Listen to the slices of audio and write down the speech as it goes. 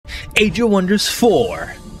Age of Wonders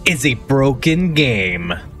 4 is a broken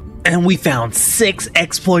game, and we found 6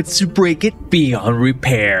 exploits to break it beyond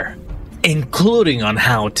repair, including on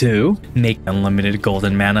how to make unlimited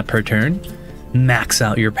golden mana per turn, max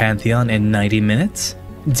out your Pantheon in 90 minutes,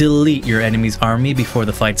 delete your enemy's army before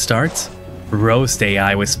the fight starts, roast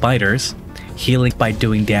AI with spiders, healing by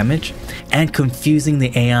doing damage, and confusing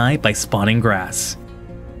the AI by spawning grass.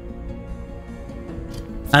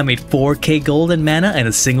 I made 4k gold and mana in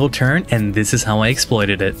a single turn, and this is how I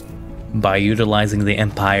exploited it. By utilizing the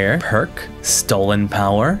Empire perk, Stolen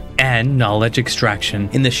Power, and Knowledge Extraction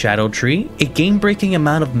in the Shadow Tree, a game-breaking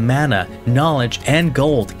amount of mana, knowledge, and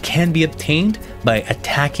gold can be obtained by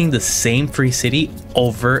attacking the same free city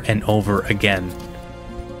over and over again.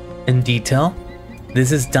 In detail,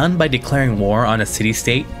 this is done by declaring war on a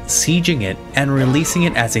city-state, sieging it, and releasing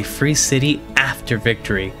it as a free city after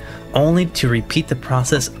victory, only to repeat the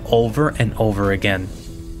process over and over again.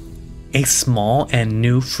 A small and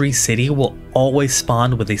new free city will always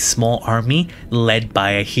spawn with a small army led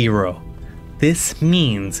by a hero. This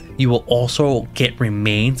means you will also get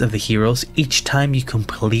remains of the heroes each time you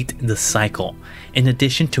complete the cycle, in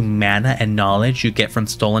addition to mana and knowledge you get from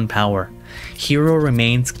Stolen Power. Hero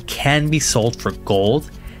remains can be sold for gold,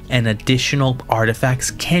 and additional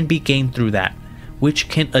artifacts can be gained through that, which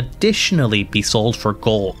can additionally be sold for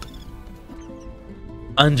gold.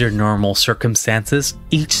 Under normal circumstances,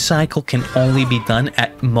 each cycle can only be done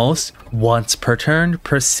at most once per turn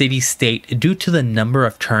per city-state due to the number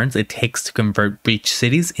of turns it takes to convert breach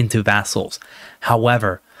cities into vassals.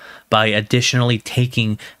 However, by additionally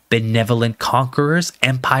taking Benevolent Conqueror's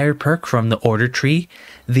Empire perk from the order tree,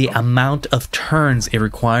 the amount of turns it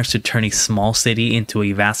requires to turn a small city into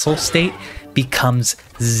a vassal state becomes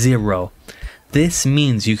 0. This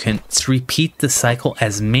means you can repeat the cycle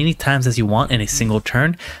as many times as you want in a single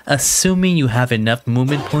turn, assuming you have enough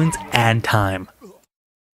movement points and time.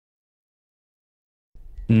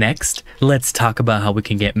 Next, let's talk about how we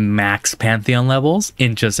can get max Pantheon levels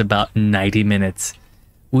in just about 90 minutes.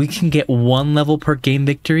 We can get 1 level per game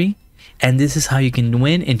victory, and this is how you can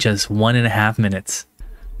win in just 1.5 minutes.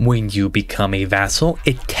 When you become a vassal,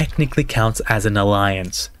 it technically counts as an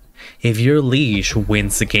alliance. If your liege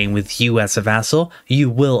wins the game with you as a vassal,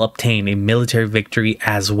 you will obtain a military victory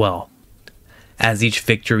as well. As each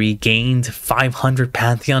victory gained 500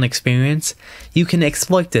 Pantheon experience, you can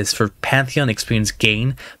exploit this for Pantheon experience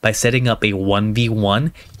gain by setting up a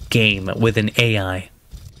 1v1 game with an AI.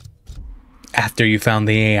 After you found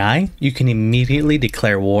the AI, you can immediately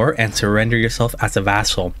declare war and surrender yourself as a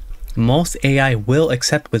vassal. Most AI will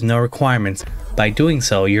accept with no requirements. By doing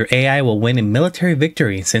so, your AI will win a military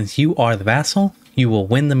victory. Since you are the vassal, you will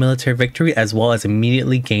win the military victory as well as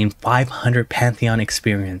immediately gain 500 Pantheon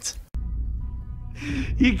experience.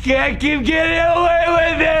 You can't keep getting away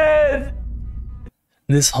with it!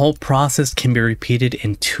 This whole process can be repeated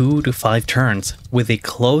in 2 to 5 turns with a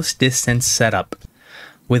close distance setup,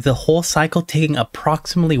 with the whole cycle taking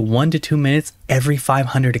approximately 1 to 2 minutes every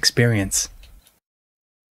 500 experience.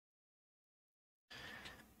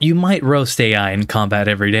 You might roast AI in combat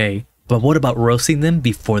every day, but what about roasting them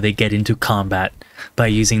before they get into combat? By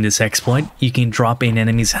using this exploit, you can drop an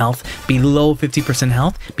enemy's health below 50%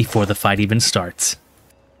 health before the fight even starts.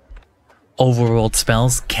 Overworld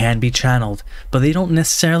spells can be channeled, but they don't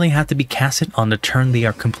necessarily have to be casted on the turn they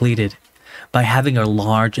are completed. By having a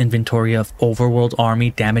large inventory of Overworld army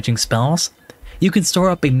damaging spells, you can store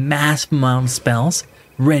up a massive amount of spells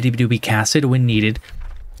ready to be casted when needed.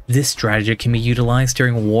 This strategy can be utilized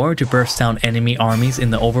during war to burst down enemy armies in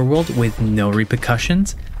the overworld with no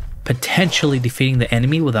repercussions, potentially defeating the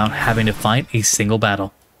enemy without having to fight a single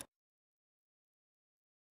battle.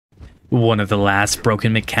 One of the last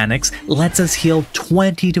broken mechanics lets us heal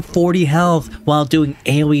 20 to 40 health while doing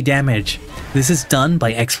AOE damage. This is done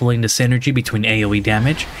by exploiting the synergy between AOE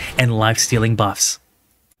damage and life-stealing buffs.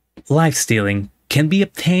 Life-stealing can be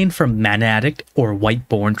obtained from Mana Addict or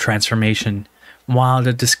Whiteborn transformation. While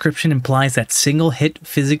the description implies that single-hit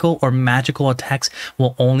physical or magical attacks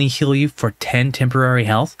will only heal you for 10 temporary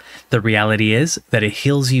health, the reality is that it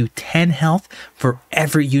heals you 10 health for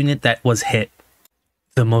every unit that was hit.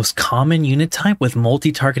 The most common unit type with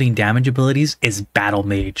multi-targeting damage abilities is Battle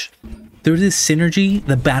Mage. Through this synergy,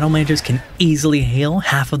 the Battle Mages can easily heal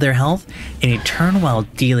half of their health in a turn while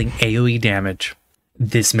dealing AoE damage.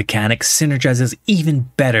 This mechanic synergizes even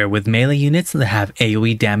better with melee units that have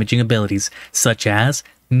AoE damaging abilities, such as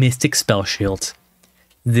Mystic Spell Shields.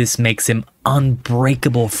 This makes them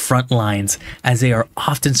unbreakable front lines, as they are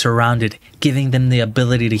often surrounded, giving them the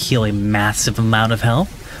ability to heal a massive amount of health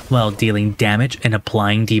while dealing damage and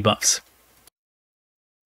applying debuffs.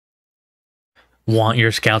 Want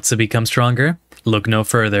your scouts to become stronger? Look no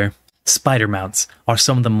further. Spider mounts are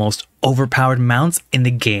some of the most overpowered mounts in the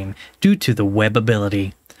game due to the web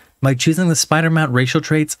ability. By choosing the spider mount racial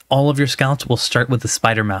traits, all of your scouts will start with the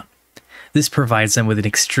spider mount. This provides them with an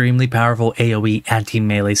extremely powerful AOE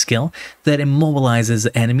anti-melee skill that immobilizes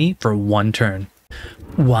the enemy for 1 turn.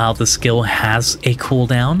 While the skill has a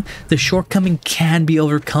cooldown, the shortcoming can be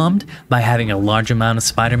overcome by having a large amount of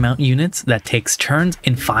spider mount units that takes turns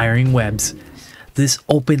in firing webs. This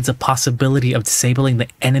opens a possibility of disabling the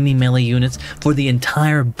enemy melee units for the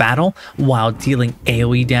entire battle while dealing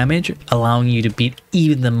AoE damage, allowing you to beat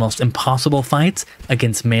even the most impossible fights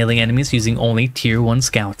against melee enemies using only tier 1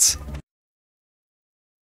 scouts.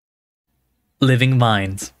 Living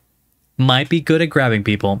vines might be good at grabbing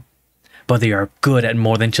people, but they are good at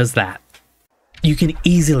more than just that. You can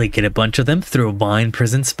easily get a bunch of them through a Vine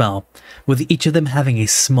Prison spell, with each of them having a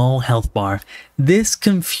small health bar. This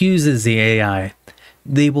confuses the AI.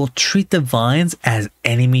 They will treat the vines as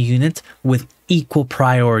enemy units with equal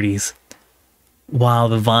priorities. While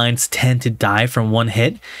the vines tend to die from 1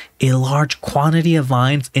 hit, a large quantity of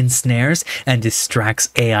vines ensnares and distracts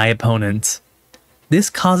AI opponents. This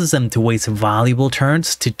causes them to waste valuable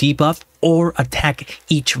turns to debuff or attack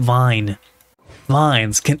each vine.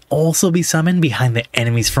 Vines can also be summoned behind the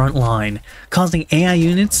enemy's front line, causing AI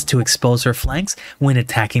units to expose their flanks when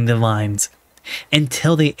attacking the vines.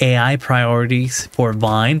 Until the AI priorities for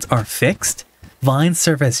vines are fixed, vines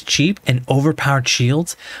serve as cheap and overpowered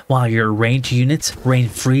shields, while your ranged units rain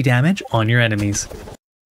free damage on your enemies.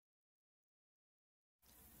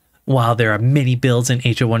 While there are many builds in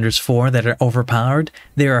Age of Wonders 4 that are overpowered,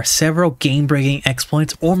 there are several game-breaking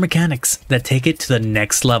exploits or mechanics that take it to the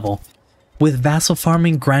next level. With Vassal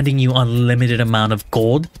Farming granting you unlimited amount of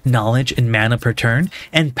gold, knowledge, and mana per turn,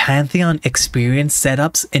 and Pantheon experience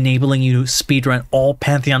setups enabling you to speedrun all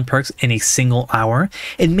Pantheon perks in a single hour,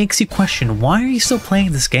 it makes you question, why are you still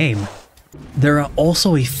playing this game? There are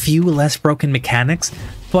also a few less broken mechanics,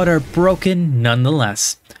 but are broken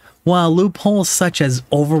nonetheless. While loopholes such as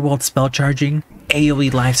Overworld spell charging, AOE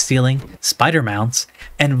lifestealing, spider mounts,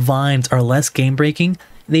 and vines are less game-breaking,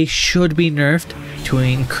 they should be nerfed to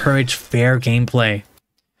encourage fair gameplay.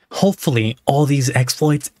 Hopefully, all these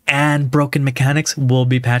exploits and broken mechanics will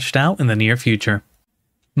be patched out in the near future.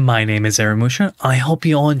 My name is Eramusha. I hope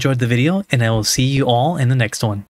you all enjoyed the video, and I will see you all in the next one.